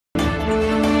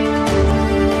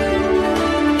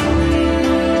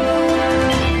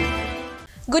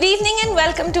Good evening and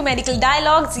welcome to Medical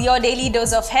Dialogues, your daily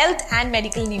dose of health and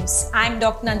medical news. I'm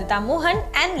Dr. Nandita Mohan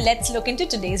and let's look into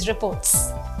today's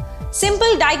reports.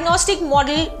 Simple diagnostic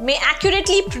model may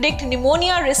accurately predict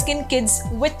pneumonia risk in kids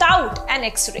without an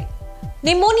X-ray.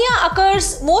 Pneumonia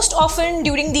occurs most often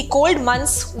during the cold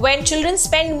months when children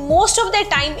spend most of their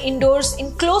time indoors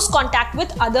in close contact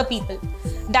with other people.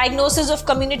 Diagnosis of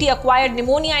community-acquired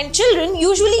pneumonia in children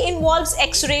usually involves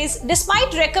X-rays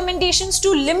despite recommendations to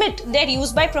limit their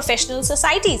use by professional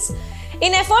societies.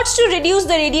 In efforts to reduce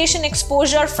the radiation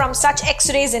exposure from such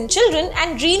X-rays in children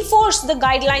and reinforce the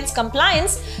guidelines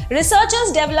compliance,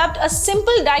 researchers developed a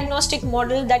simple diagnostic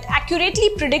model that accurately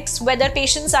predicts whether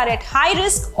patients are at high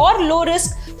risk or low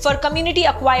risk for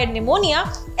community-acquired pneumonia,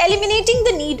 eliminating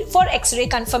the need for X-ray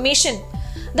confirmation.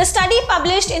 The study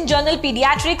published in journal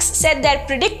Pediatrics said their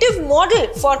predictive model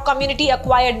for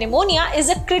community-acquired pneumonia is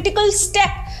a critical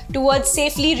step towards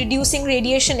safely reducing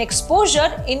radiation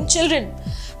exposure in children.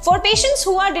 For patients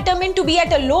who are determined to be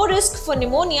at a low risk for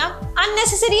pneumonia,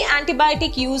 unnecessary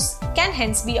antibiotic use can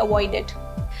hence be avoided.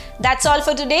 That's all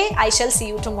for today. I shall see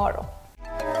you tomorrow.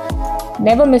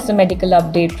 Never miss a medical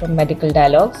update from Medical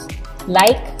Dialogues.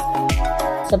 Like,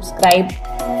 subscribe,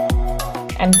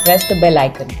 and press the bell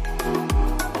icon.